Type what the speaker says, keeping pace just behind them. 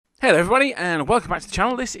Hello everybody and welcome back to the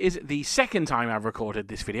channel. This is the second time I've recorded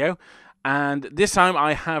this video, and this time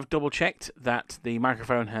I have double checked that the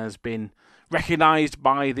microphone has been recognised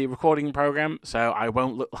by the recording program, so I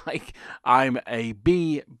won't look like I'm a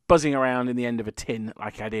bee buzzing around in the end of a tin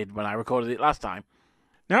like I did when I recorded it last time.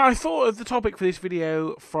 Now, I thought of the topic for this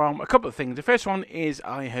video from a couple of things. The first one is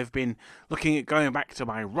I have been looking at going back to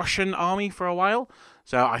my Russian army for a while.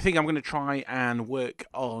 So I think I'm going to try and work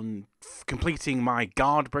on completing my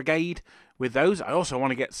Guard Brigade with those. I also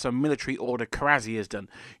want to get some military order Karazias done.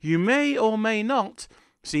 You may or may not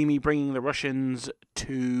see me bringing the Russians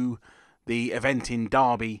to the event in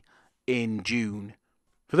Derby in June.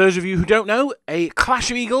 For those of you who don't know, a Clash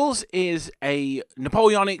of Eagles is a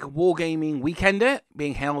Napoleonic Wargaming weekender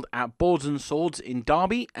being held at Boards and Swords in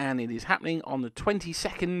Derby, and it is happening on the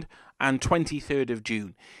 22nd and 23rd of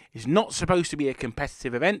June. It's not supposed to be a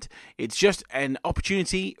competitive event, it's just an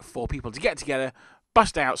opportunity for people to get together,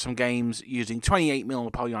 bust out some games using 28mm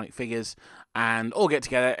Napoleonic figures, and all get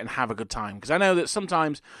together and have a good time. Because I know that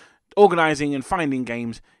sometimes organising and finding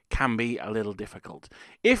games can be a little difficult.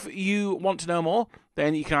 If you want to know more,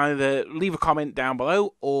 then you can either leave a comment down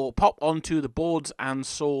below or pop onto the Boards and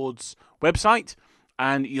Swords website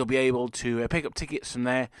and you'll be able to pick up tickets from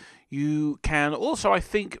there. You can also, I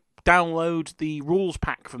think, download the rules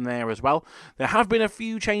pack from there as well. There have been a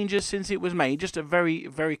few changes since it was made, just a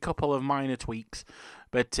very couple of minor tweaks.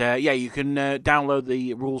 But yeah, you can download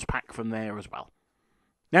the rules pack from there as well.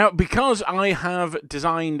 Now, because I have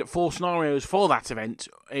designed 4 scenarios for that event,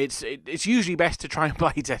 it's usually best to try and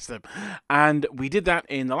playtest them. And we did that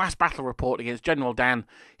in the last battle report against General Dan.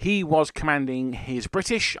 He was commanding his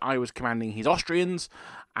British, I was commanding his Austrians,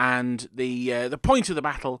 and the point of the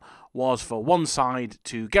battle was for one side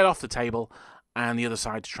to get off the table and the other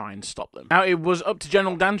side to try and stop them. Now, it was up to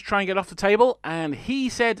General Dan to try and get off the table, and he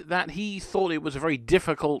said that he thought it was a very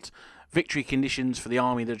difficult victory conditions for the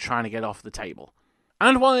army that are trying to get off the table.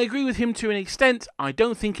 And while I agree with him to an extent, I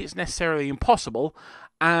don't think it's necessarily impossible.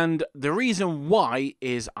 And the reason why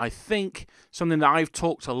is, I think, something that I've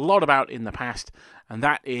talked a lot about in the past, and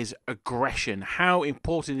that is aggression. How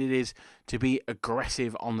important it is to be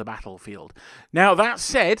aggressive on the battlefield. Now, that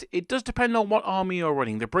said, it does depend on what army you're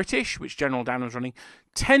running. The British, which General Dan was running,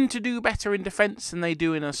 tend to do better in defence than they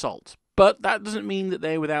do in assault. But that doesn't mean that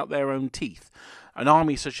they're without their own teeth. An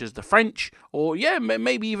army such as the French, or yeah,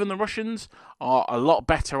 maybe even the Russians, are a lot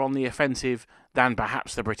better on the offensive than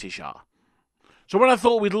perhaps the British are. So what I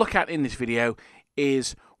thought we'd look at in this video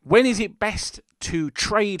is, when is it best to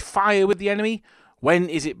trade fire with the enemy? When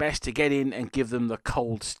is it best to get in and give them the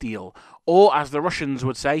cold steel? Or, as the Russians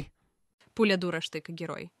would say, Пуля дура, штык,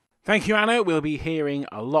 герой. Thank you, Anna. We'll be hearing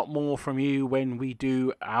a lot more from you when we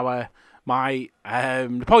do my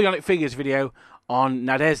Napoleonic figures video on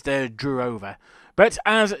Nadezhda Drurova. But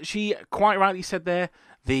as she quite rightly said there,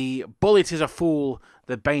 the bullet is a fool,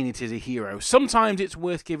 the bayonet is a hero. Sometimes it's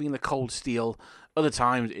worth giving the cold steel, other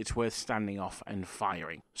times it's worth standing off and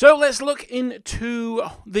firing. So let's look into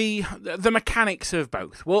the mechanics of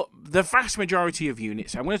both. Well, the vast majority of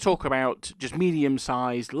units, I'm going to talk about just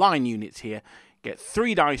medium-sized line units here, get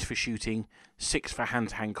 3 dice for shooting, 6 for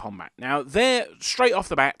hand-to-hand combat. Now, there, straight off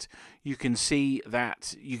the bat, you can see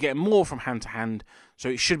that you get more from hand-to-hand, so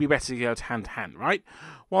it should be better to go to hand-to-hand, right?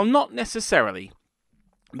 Well, not necessarily.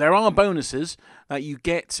 There are bonuses that you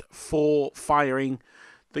get for firing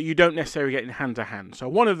that you don't necessarily get in hand-to-hand. So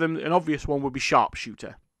one of them, an obvious one, would be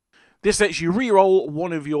sharpshooter. This lets you re-roll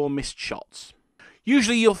one of your missed shots.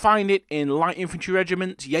 Usually you'll find it in light infantry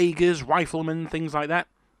regiments, Jaegers, riflemen, things like that.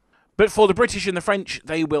 But for the British and the French,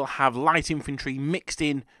 they will have light infantry mixed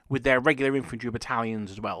in with their regular infantry battalions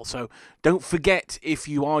as well. So don't forget, if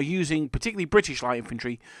you are using particularly British light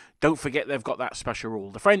infantry, don't forget they've got that special rule.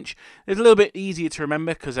 The French is a little bit easier to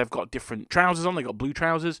remember because they've got different trousers on. They've got blue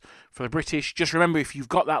trousers. For the British, just remember, if you've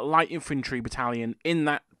got that light infantry battalion in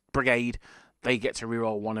that brigade, they get to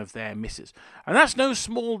reroll one of their misses. And that's no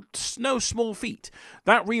small feat.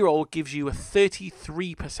 That reroll gives you a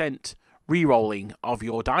 33% re-rolling of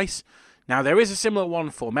your dice. Now, there is a similar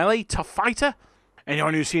one for melee, Tough Fighter.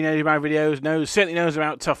 Anyone who's seen any of my videos certainly knows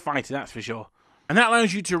about Tough Fighter, that's for sure. And that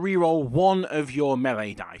allows you to re-roll one of your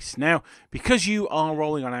melee dice. Now, because you are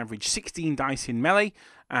rolling on average 16 dice in melee,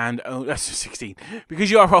 and that's 16. Because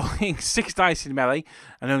you are rolling 6 dice in melee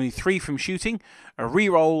and only 3 from shooting, a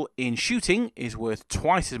reroll in shooting is worth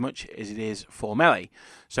twice as much as it is for melee.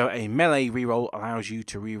 So a melee reroll allows you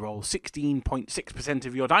to reroll 16.6%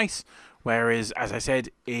 of your dice, whereas, as I said,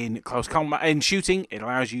 in close combat, in shooting, it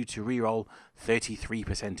allows you to reroll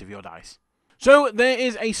 33% of your dice. So there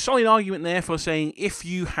is a solid argument there for saying if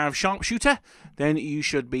you have sharpshooter, then you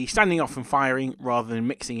should be standing off and firing rather than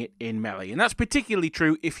mixing it in melee. And that's particularly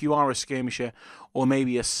true if you are a skirmisher or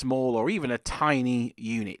maybe a small or even a tiny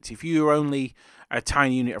unit. If you're only a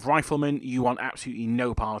tiny unit of riflemen, you want absolutely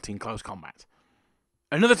no part in close combat.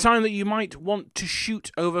 Another time that you might want to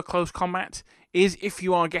shoot over close combat is if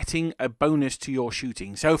you are getting a bonus to your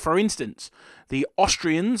shooting. So, for instance, the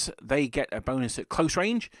Austrians, they get a bonus at close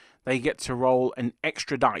range. They get to roll an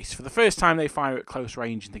extra dice for the first time they fire at close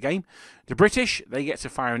range in the game. The British, they get to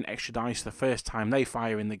fire an extra dice the first time they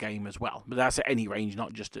fire in the game as well. But that's at any range,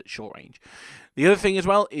 not just at short range. The other thing as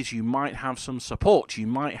well is you might have some support. You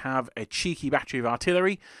might have a cheeky battery of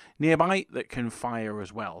artillery nearby that can fire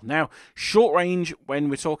as well. Now, short range, when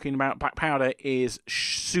we're talking about black powder, is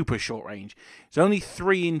super short range. It's only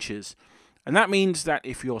 3 inches. And that means that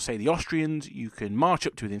if you're, say, the Austrians, you can march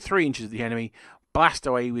up to within 3 inches of the enemy, blast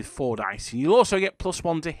away with 4 dice. And you'll also get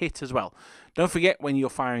 +1 to hit as well. Don't forget, when you're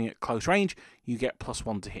firing at close range, you get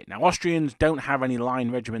 +1 to hit. Now, Austrians don't have any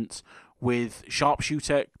line regiments with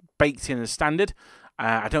sharpshooter baked in as standard.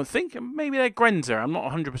 I don't think. Maybe they're Grenzer. I'm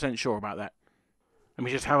not 100% sure about that. Let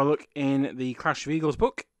me just have a look in the Clash of Eagles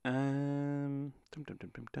book. No,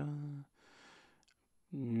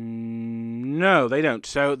 they don't.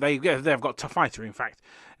 So they've got Tough Fighter, in fact.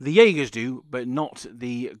 The Jaegers do, but not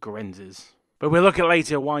the Grenzers. But we'll look at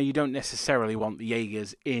later why you don't necessarily want the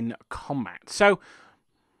Jaegers in combat. So,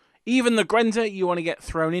 even the Grenzer, you want to get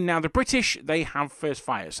thrown in. Now, the British, they have first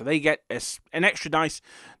fire, so they get an extra dice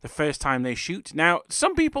the first time they shoot. Now,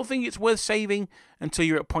 some people think it's worth saving until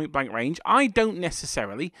you're at point-blank range. I don't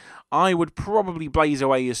necessarily. I would probably blaze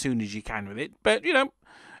away as soon as you can with it. But, you know,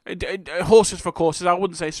 horses for courses. I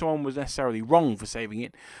wouldn't say someone was necessarily wrong for saving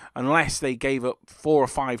it unless they gave up 4 or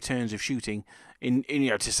 5 turns of shooting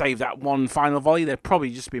to save that one final volley. They'd probably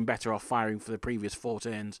just been better off firing for the previous 4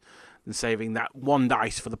 turns than saving that 1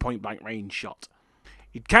 dice for the point-blank range shot.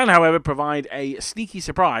 It can, however, provide a sneaky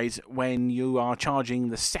surprise when you are charging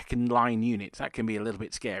the second-line units. That can be a little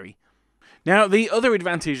bit scary. Now, the other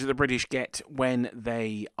advantage that the British get when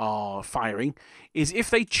they are firing is if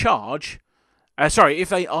they charge... if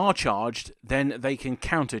they are charged, then they can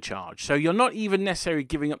countercharge. So you're not even necessarily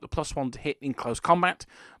giving up the +1 to hit in close combat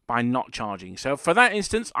by not charging. So for that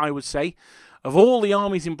instance, I would say, of all the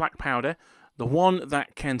armies in Black Powder, the one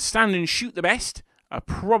that can stand and shoot the best are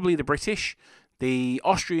probably the British. The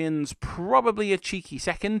Austrians, probably a cheeky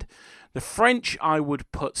second. The French, I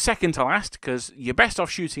would put second to last, because you're best off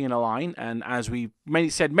shooting in a line, and as we've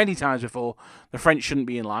said many times before, the French shouldn't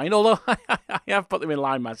be in line, although I have put them in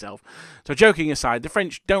line myself. So joking aside, the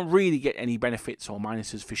French don't really get any benefits or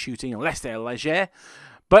minuses for shooting, unless they're Léger.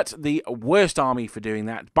 But the worst army for doing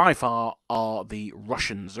that, by far, are the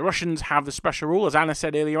Russians. The Russians have the special rule, as Anna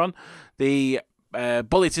said earlier on. The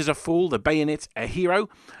bullet is a fool, the bayonet a hero.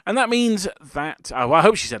 And that means that... well, I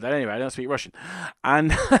hope she said that anyway, I don't speak Russian.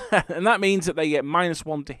 And, and that means that they get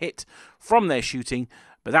 -1 to hit from their shooting,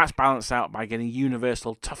 but that's balanced out by getting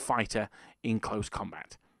universal Tough Fighter in close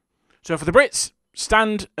combat. So for the Brits,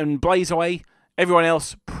 stand and blaze away. Everyone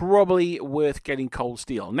else, probably worth getting Cold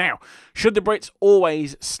Steel. Now, should the Brits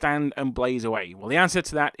always stand and blaze away? Well, the answer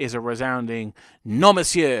to that is a resounding no,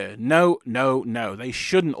 monsieur. No, no, no. They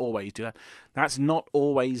shouldn't always do that. That's not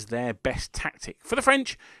always their best tactic. For the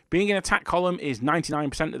French, being in attack column is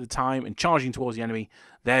 99% of the time, and charging towards the enemy,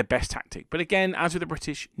 their best tactic. But again, as with the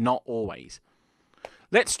British, not always.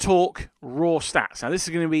 Let's talk raw stats. Now, this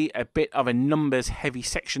is going to be a bit of a numbers-heavy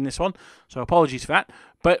section, this one, so apologies for that.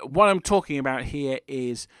 But what I'm talking about here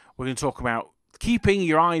is we're going to talk about keeping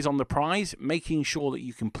your eyes on the prize, making sure that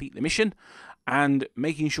you complete the mission, and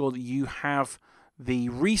making sure that you have the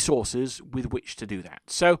resources with which to do that.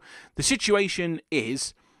 So the situation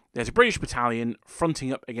is there's a British battalion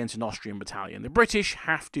fronting up against an Austrian battalion. The British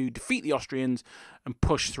have to defeat the Austrians and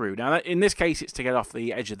push through. Now, in this case, it's to get off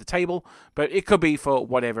the edge of the table, but it could be for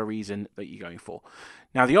whatever reason that you're going for.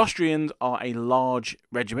 Now, the Austrians are a large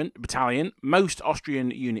regiment, battalion. Most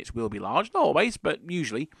Austrian units will be large. Not always, but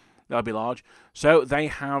usually they'll be large. So they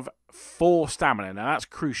have 4 stamina. Now, that's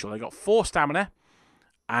crucial. They've got 4 stamina,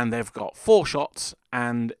 and they've got 4 shots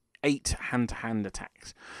and 8 hand-to-hand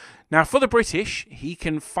attacks. Now, for the British, he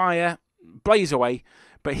can fire, blaze away,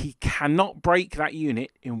 but he cannot break that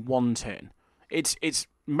unit in 1 turn. It's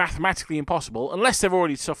mathematically impossible, unless they've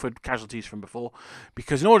already suffered casualties from before,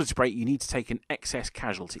 because in order to break, you need to take an excess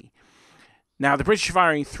casualty. Now, the British are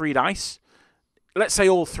firing 3 dice. Let's say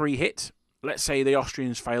all 3 hit. Let's say the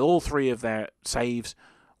Austrians fail all 3 of their saves.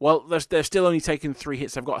 Well, they're still only taking 3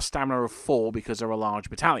 hits. They've got a stamina of 4 because they're a large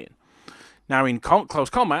battalion. Now, in close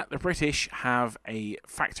combat, the British have a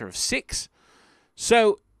factor of 6,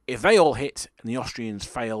 So if they all hit and the Austrians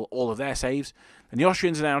fail all of their saves, then the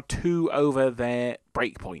Austrians are now 2 over their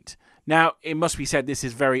breakpoint. Now, it must be said this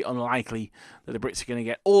is very unlikely that the Brits are going to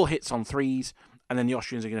get all hits on 3s and then the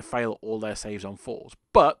Austrians are going to fail all their saves on 4s.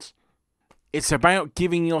 But it's about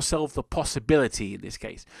giving yourself the possibility in this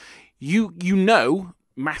case. You know,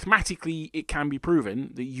 mathematically it can be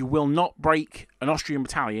proven that you will not break an Austrian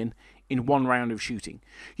battalion in 1 round of shooting.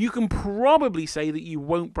 You can probably say that you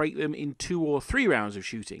won't break them in 2 or 3 rounds of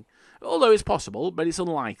shooting, although it's possible, but it's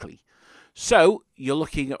unlikely. So you're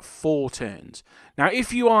looking at 4 turns. Now,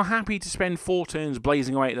 if you are happy to spend 4 turns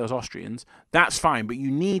blazing away at those Austrians, that's fine, but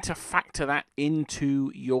you need to factor that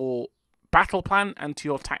into your battle plan and to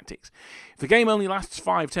your tactics. If the game only lasts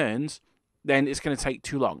 5 turns, then it's going to take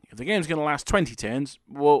too long. If the game's going to last 20 turns,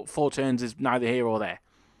 well, 4 turns is neither here or there.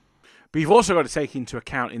 But you've also got to take into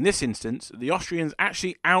account, in this instance, the Austrians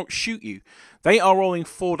actually outshoot you. They are rolling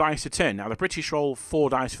 4 dice a turn. Now, the British roll 4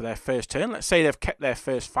 dice for their first turn. Let's say they've kept their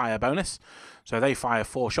first fire bonus. So they fire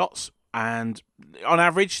 4 shots. And on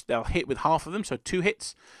average, they'll hit with half of them, so 2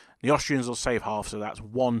 hits. The Austrians will save half, so that's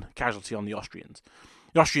 1 casualty on the Austrians.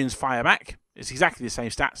 The Austrians fire back. It's exactly the same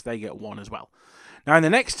stats. They get 1 as well. Now, in the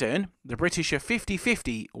next turn, the British are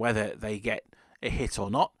 50-50 whether they get a hit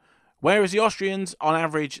or not. Whereas the Austrians, on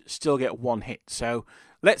average, still get 1 hit. So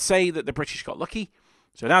let's say that the British got lucky.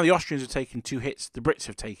 So now the Austrians have taken 2 hits. The Brits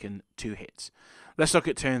have taken 2 hits. Let's look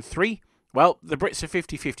at turn 3. Well, the Brits are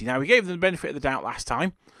 50-50. Now, we gave them the benefit of the doubt last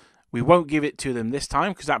time. We won't give it to them this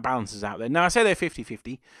time because that balances out there. Now, I say they're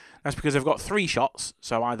 50-50. That's because they've got 3 shots.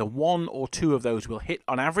 So either 1 or 2 of those will hit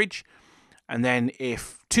on average. And then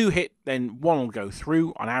if 2 hit, then 1 will go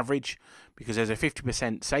through on average because there's a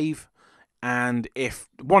 50% save. And if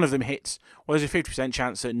 1 of them hits, well, there's a 50%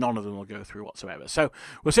 chance that none of them will go through whatsoever. So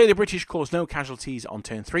we'll say the British cause no casualties on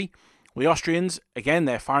turn 3. Well, the Austrians, again,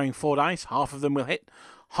 they're firing 4 dice. Half of them will hit.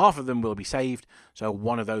 Half of them will be saved. So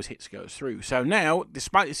 1 of those hits goes through. So now,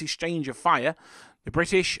 despite this exchange of fire, the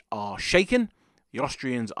British are shaken. The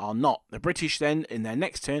Austrians are not. The British then, in their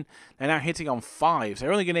next turn, they're now hitting on 5s.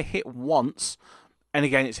 They're only going to hit once. And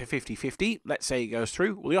again, it's a 50-50. Let's say it goes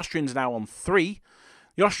through. Well, the Austrians are now on 3.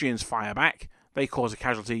 The Austrians fire back, they cause a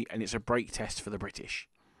casualty, and it's a break test for the British.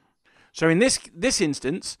 So in this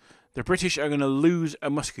instance, the British are going to lose a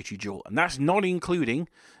musketry duel, and that's not including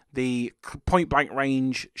the point-blank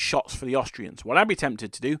range shots for the Austrians. What I'd be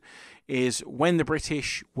tempted to do is when the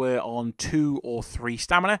British were on 2 or 3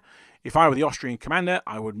 stamina, if I were the Austrian commander,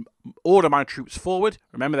 I would order my troops forward.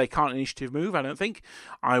 Remember, they can't initiative move, I don't think.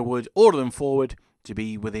 I would order them forward to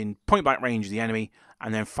be within point-blank range of the enemy,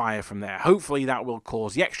 and then fire from there. Hopefully that will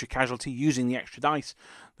cause the extra casualty using the extra dice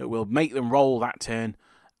that will make them roll that turn,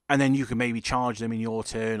 and then you can maybe charge them in your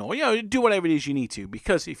turn, or do whatever it is you need to,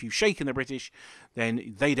 because if you've shaken the British,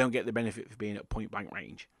 then they don't get the benefit for being at point-blank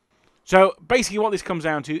range. So basically what this comes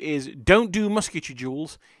down to is don't do musketry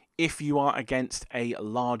duels if you are against a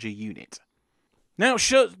larger unit. Now,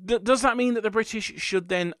 does that mean that the British should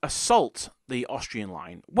then assault the Austrian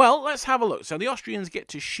line? Well, let's have a look. So the Austrians get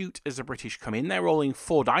to shoot as the British come in. They're rolling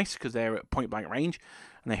 4 dice because they're at point-blank range,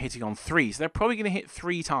 and they're hitting on 3s. So they're probably going to hit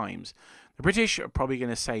 3 times. The British are probably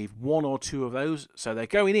going to save 1 or 2 of those. So they're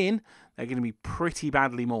going in. They're going to be pretty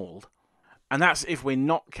badly mauled. And that's if we're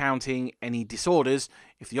not counting any disorders,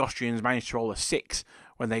 if the Austrians manage to roll a 6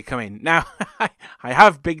 when they come in. Now, I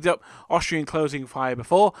have bigged up Austrian closing fire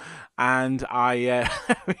before, and I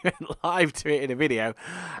went live to it in a video.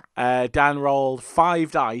 Dan rolled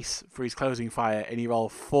 5 dice for his closing fire, and he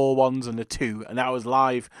rolled 4 1s and a 2, and that was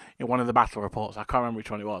live in one of the battle reports. I can't remember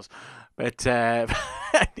which one it was. But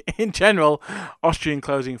in general, Austrian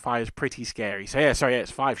closing fire is pretty scary. So yeah,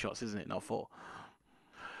 it's 5 shots, isn't it? Not 4.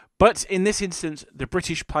 But in this instance, the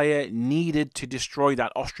British player needed to destroy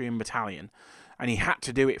that Austrian battalion, and he had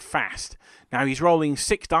to do it fast. Now, he's rolling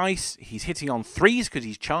 6 dice. He's hitting on 3s because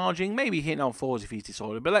he's charging. Maybe hitting on 4s if he's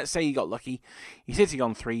disordered. But let's say he got lucky. He's hitting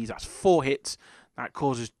on 3s. That's 4 hits. That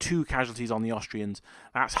causes 2 casualties on the Austrians.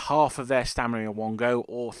 That's half of their stamina in one go,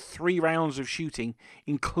 or 3 rounds of shooting,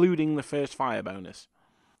 including the first fire bonus.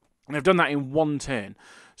 And they've done that in 1 turn.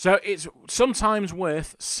 So it's sometimes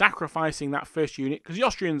worth sacrificing that first unit, because the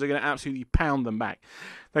Austrians are going to absolutely pound them back.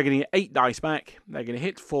 They're going to get 8 dice back. They're going to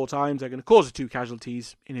hit 4 times. They're going to cause the 2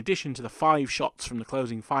 casualties, in addition to the 5 shots from the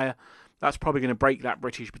closing fire. That's probably going to break that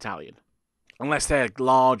British battalion, unless they're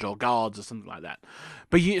large or guards or something like that.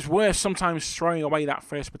 But it's worth sometimes throwing away that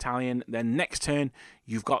first battalion. Then next turn,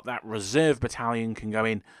 you've got that reserve battalion can go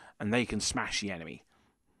in, and they can smash the enemy.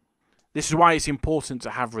 This is why it's important to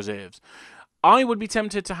have reserves. I would be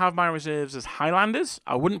tempted to have my reserves as Highlanders.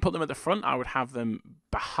 I wouldn't put them at the front. I would have them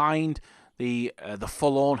behind the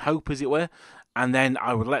forlorn hope, as it were. and then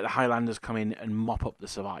I would let the Highlanders come in and mop up the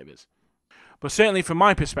survivors. But certainly from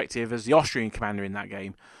my perspective as the Austrian commander in that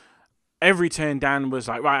game, every turn Dan was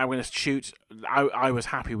like, right, I'm going to shoot. I was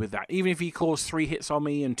happy with that. Even if he caused 3 hits on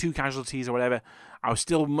me and 2 casualties or whatever, I would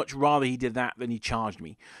still much rather he did that than he charged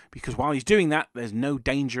me. Because while he's doing that, there's no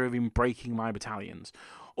danger of him breaking my battalions.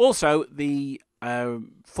 Also, the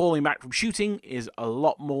falling back from shooting is a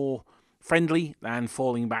lot more friendly than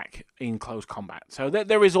falling back in close combat. So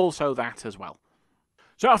there is also that as well.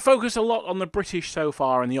 So I'll focus a lot on the British so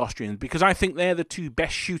far and the Austrians because I think they're the 2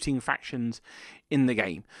 best shooting factions in the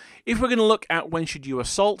game. If we're going to look at when should you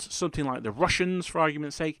assault something like the Russians, for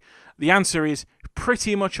argument's sake, the answer is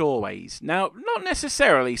pretty much always. Now, not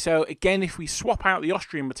necessarily. So again, if we swap out the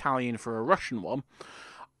Austrian battalion for a Russian one,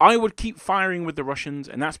 I would keep firing with the Russians,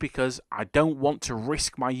 and that's because I don't want to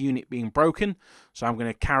risk my unit being broken, so I'm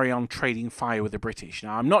going to carry on trading fire with the British.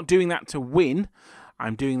 Now, I'm not doing that to win.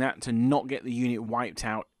 I'm doing that to not get the unit wiped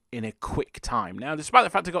out in a quick time. Now, despite the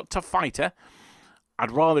fact I got Tough Fighter, I'd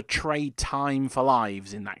rather trade time for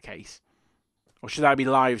lives in that case. Or should that be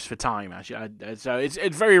lives for time? Actually, so it's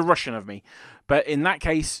very Russian of me. But in that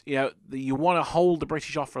case, you want to hold the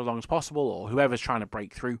British off for as long as possible, or whoever's trying to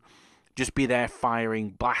break through, just be there firing,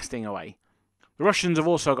 blasting away. The Russians have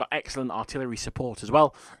also got excellent artillery support as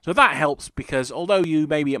well, so that helps because although you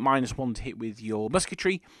may be at -1 to hit with your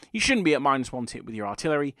musketry, you shouldn't be at -1 to hit with your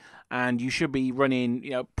artillery, and you should be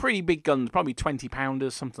running pretty big guns, probably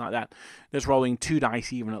 20-pounders, something like that, that's rolling 2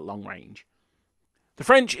 dice even at long range. The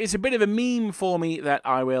French is a bit of a meme for me that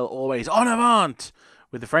I will always en avant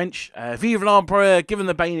with the French. Vive l'Empereur, give them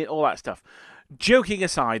the bayonet, all that stuff. Joking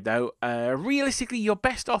aside, though, realistically, you're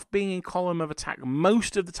best off being in column of attack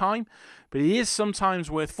most of the time, but it is sometimes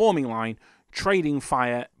worth forming line, trading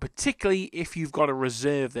fire, particularly if you've got a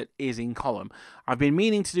reserve that is in column. I've been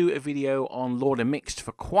meaning to do a video on Lord of Mixed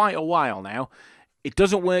for quite a while now. It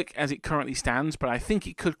doesn't work as it currently stands, but I think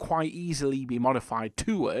it could quite easily be modified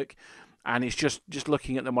to work, and it's just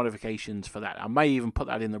looking at the modifications for that. I may even put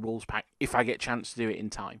that in the rules pack if I get a chance to do it in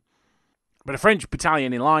time. But a French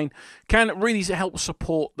battalion in line can really help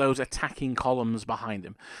support those attacking columns behind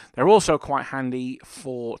them. They're also quite handy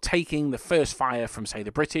for taking the first fire from, say,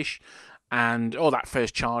 the British or that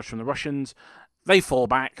first charge from the Russians. They fall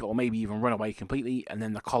back or maybe even run away completely, and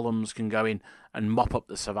then the columns can go in and mop up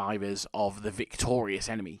the survivors of the victorious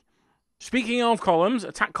enemy. Speaking of columns,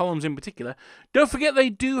 attack columns in particular, don't forget they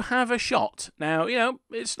do have a shot. Now,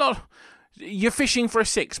 it's not... You're fishing for a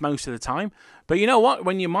 6 most of the time, but you know what?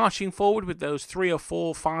 When you're marching forward with those 3 or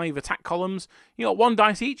 4, 5 attack columns, you got 1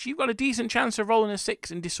 dice each, you've got a decent chance of rolling a 6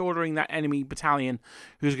 and disordering that enemy battalion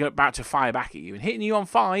who's about to fire back at you. And hitting you on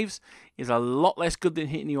 5s is a lot less good than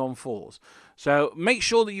hitting you on 4s. So make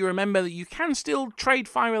sure that you remember that you can still trade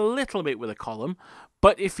fire a little bit with a column,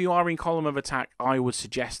 but if you are in column of attack, I would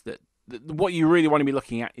suggest that what you really want to be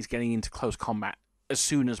looking at is getting into close combat as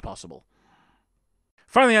soon as possible.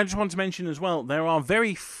 Finally, I just want to mention as well, there are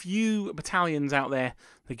very few battalions out there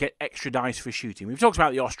that get extra dice for shooting. We've talked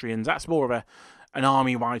about the Austrians, that's more of an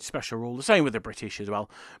army-wide special rule, the same with the British as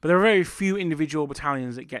well. But there are very few individual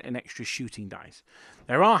battalions that get an extra shooting dice.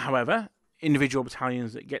 There are, however, individual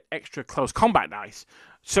battalions that get extra close combat dice.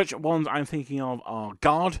 Such ones I'm thinking of are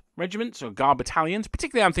Guard regiments or Guard battalions,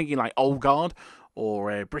 particularly I'm thinking like Old Guard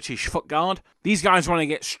or a British Foot Guard. These guys want to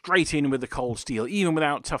get straight in with the cold steel, even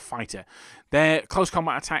without Tough Fighter. Their close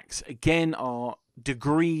combat attacks, again, are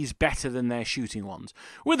degrees better than their shooting ones.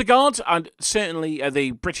 With the Guards,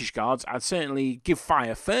 the British Guards, I'd certainly give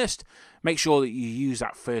fire first, make sure that you use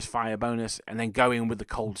that first fire bonus, and then go in with the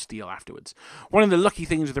cold steel afterwards. One of the lucky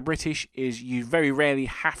things with the British is you very rarely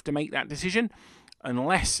have to make that decision,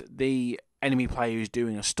 unless the enemy player who's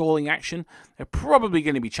doing a stalling action. They're probably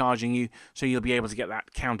going to be charging you, so you'll be able to get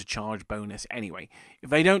that counter charge bonus anyway. If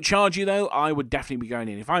they don't charge you, though, I would definitely be going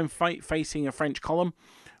in. If I'm facing a French column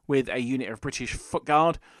with a unit of British Foot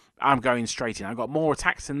Guard, I'm going straight in. I've got more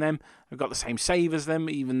attacks than them. I've got the same save as them,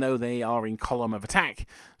 even though they are in column of attack.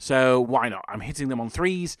 So why not? I'm hitting them on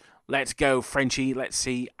 3s. Let's go, Frenchie. Let's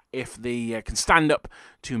see if they can stand up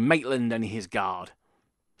to Maitland and his guard.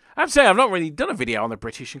 I have to say, I've not really done a video on the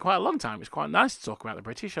British in quite a long time. It's quite nice to talk about the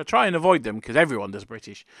British. I try and avoid them because everyone does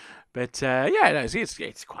British. But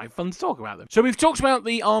it's quite fun to talk about them. So we've talked about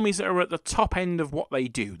the armies that are at the top end of what they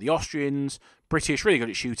do. The Austrians, British, really good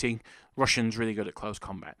at shooting. Russians, really good at close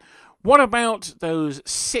combat. What about those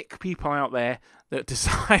sick people out there that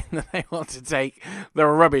decide that they want to take the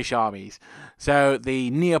rubbish armies? So the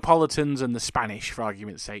Neapolitans and the Spanish, for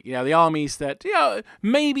argument's sake. The armies that,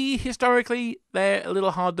 maybe historically they're a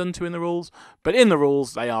little hard done to in the rules, but in the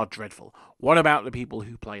rules they are dreadful. What about the people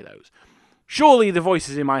who play those? Surely the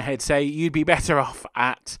voices in my head say you'd be better off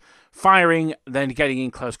at firing than getting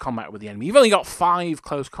in close combat with the enemy. You've only got 5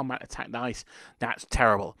 close combat attack dice. That's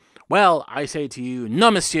terrible. Well, I say to you,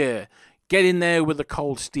 non monsieur, get in there with the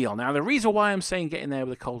cold steel. Now, the reason why I'm saying get in there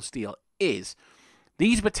with the cold steel is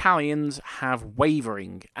these battalions have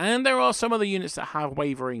wavering, and there are some other units that have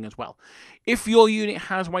wavering as well. If your unit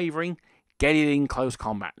has wavering, get it in close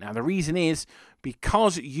combat. Now, the reason is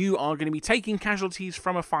because you are going to be taking casualties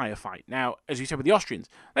from a firefight. Now, as you said with the Austrians,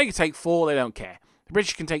 they can take 4, they don't care. The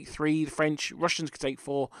British can take 3, the French, Russians can take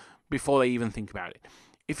 4 before they even think about it.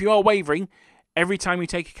 If you are wavering, every time you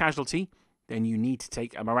take a casualty, then you need to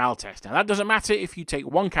take a morale test. Now, that doesn't matter if you take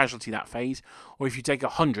 1 casualty that phase, or if you take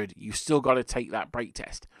 100, you've still got to take that break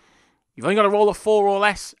test. You've only got to roll a 4 or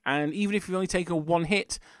less, and even if you've only taken 1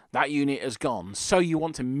 hit, that unit has gone. So you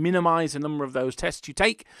want to minimize the number of those tests you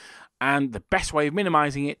take, and the best way of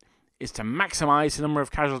minimizing it is to maximize the number of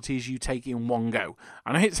casualties you take in one go.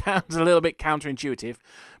 I know it sounds a little bit counterintuitive,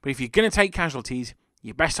 but if you're going to take casualties,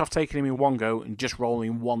 you're best off taking them in one go and just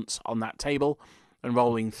rolling once on that table and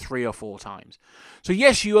rolling 3 or 4 times. So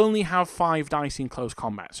yes, you only have 5 dice in close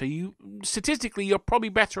combat, so statistically you're probably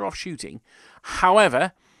better off shooting.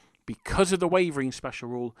 However, because of the wavering special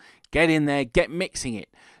rule, get in there, get mixing it.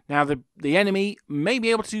 Now, the enemy may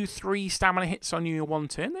be able to do 3 stamina hits on you in one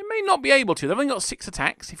turn. They may not be able to. They've only got 6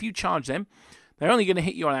 attacks. If you charge them, they're only going to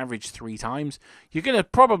hit you on average 3 times. You're going to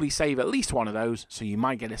probably save at least one of those, so you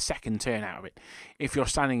might get a second turn out of it. If you're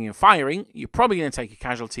standing and firing, you're probably going to take a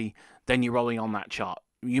casualty, then you're rolling on that chart.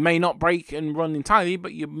 You may not break and run entirely,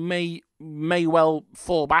 but you may well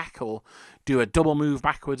fall back or do a double move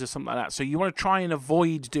backwards or something like that. So you want to try and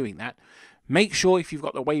avoid doing that. Make sure if you've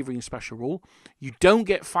got the wavering special rule, you don't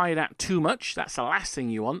get fired at too much. That's the last thing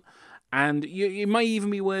you want. And it may even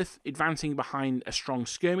be worth advancing behind a strong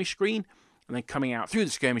skirmish screen and then coming out through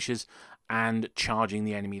the skirmishes and charging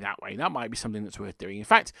the enemy that way. That might be something that's worth doing. In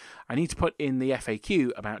fact, I need to put in the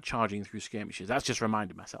FAQ about charging through skirmishes. That's just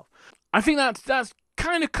reminded myself. I think that's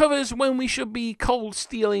kind of covers when we should be cold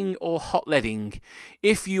stealing or hot leading.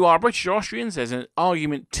 If you are British or Austrians, there's an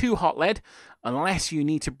argument to hot lead, unless you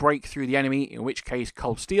need to break through the enemy, in which case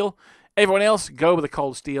cold steel. Everyone else, go with the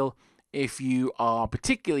cold steel. If you are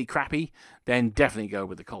particularly crappy, then definitely go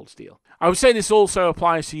with the cold steel. I would say this also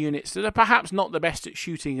applies to units that are perhaps not the best at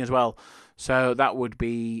shooting as well. So that would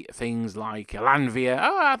be things like Landwehr.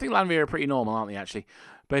 Oh, I think Landwehr are pretty normal, aren't they, actually?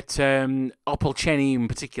 But Opolcheny in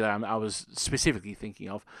particular, I was specifically thinking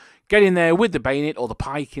of. Get in there with the bayonet, or the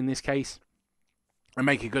pike in this case, and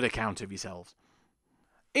make a good account of yourselves.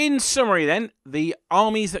 In summary then, the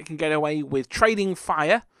armies that can get away with trading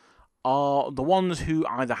fire are the ones who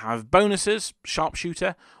either have bonuses,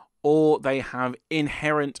 sharpshooter, or they have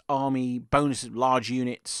inherent army bonuses, large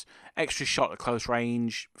units, extra shot at close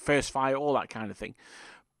range, first fire, all that kind of thing.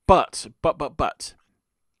 But,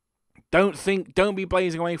 don't be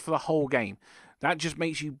blazing away for the whole game. That just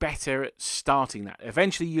makes you better at starting that.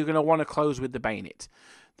 Eventually, you're going to want to close with the bayonet.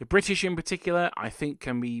 The British in particular, I think,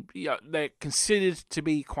 can be, they're considered to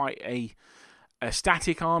be quite a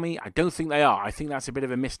static army. I don't think they are. I think that's a bit of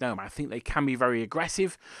a misnomer. I think they can be very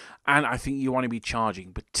aggressive, and I think you want to be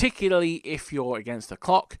charging, particularly if you're against the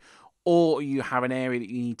clock or you have an area that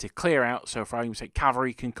you need to clear out. So, for argument's sake,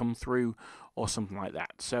 cavalry can come through or something like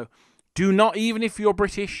that. So, do not, even if you're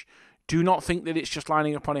British, do not think that it's just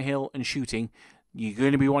lining up on a hill and shooting. You're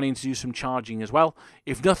going to be wanting to do some charging as well.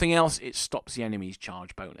 If nothing else, it stops the enemy's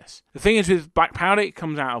charge bonus. The thing is with Black Powder, it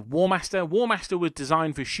comes out of Warmaster. Warmaster was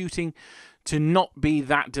designed for shooting to not be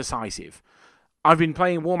that decisive. I've been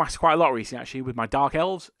playing Warmaster quite a lot recently, actually, with my Dark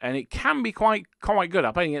Elves, and it can be quite good.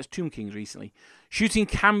 I played against Tomb Kings recently. Shooting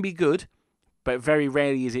can be good, but very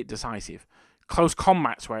rarely is it decisive. Close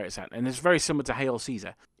combat's where it's at, and it's very similar to Hail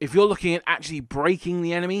Caesar. If you're looking at actually breaking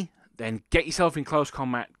the enemy, then get yourself in close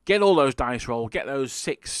combat, get all those dice rolled, get those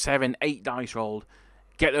 6, 7, 8 dice rolled,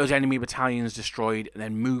 get those enemy battalions destroyed, and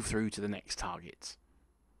then move through to the next targets.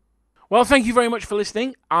 Well, thank you very much for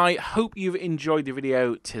listening. I hope you've enjoyed the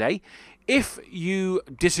video today. If you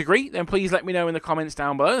disagree, then please let me know in the comments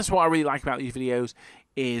down below. That's what I really like about these videos,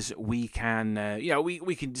 is we can,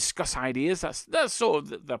 we can discuss ideas. That's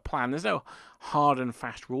sort of the plan. There's no hard and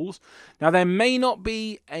fast rules. Now, there may not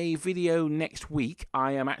be a video next week.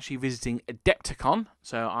 I am actually visiting Adepticon,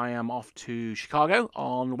 so I am off to Chicago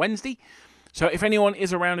on Wednesday. So if anyone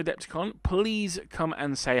is around Adepticon, please come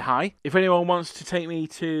and say hi. If anyone wants to take me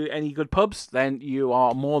to any good pubs, then you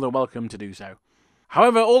are more than welcome to do so.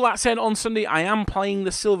 However, all that said, on Sunday I am playing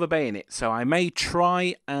the Silver Bayonet, so I may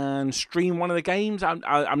try and stream one of the games.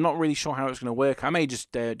 I'm not really sure how it's going to work. I may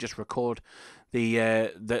just record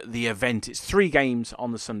the event. It's 3 games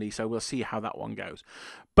on the Sunday, so we'll see how that one goes.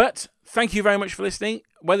 But thank you very much for listening.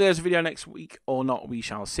 Whether there's a video next week or not, we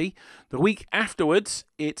shall see. The week afterwards,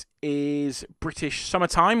 it is British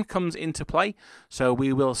summertime comes into play. So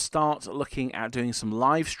we will start looking at doing some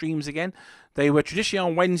live streams again. They were traditionally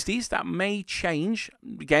on Wednesdays. That may change.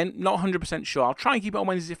 Again, not 100% sure. I'll try and keep it on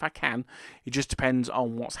Wednesdays if I can. It just depends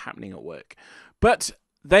on what's happening at work. But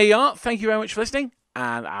there you are. Thank you very much for listening,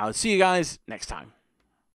 and I'll see you guys next time.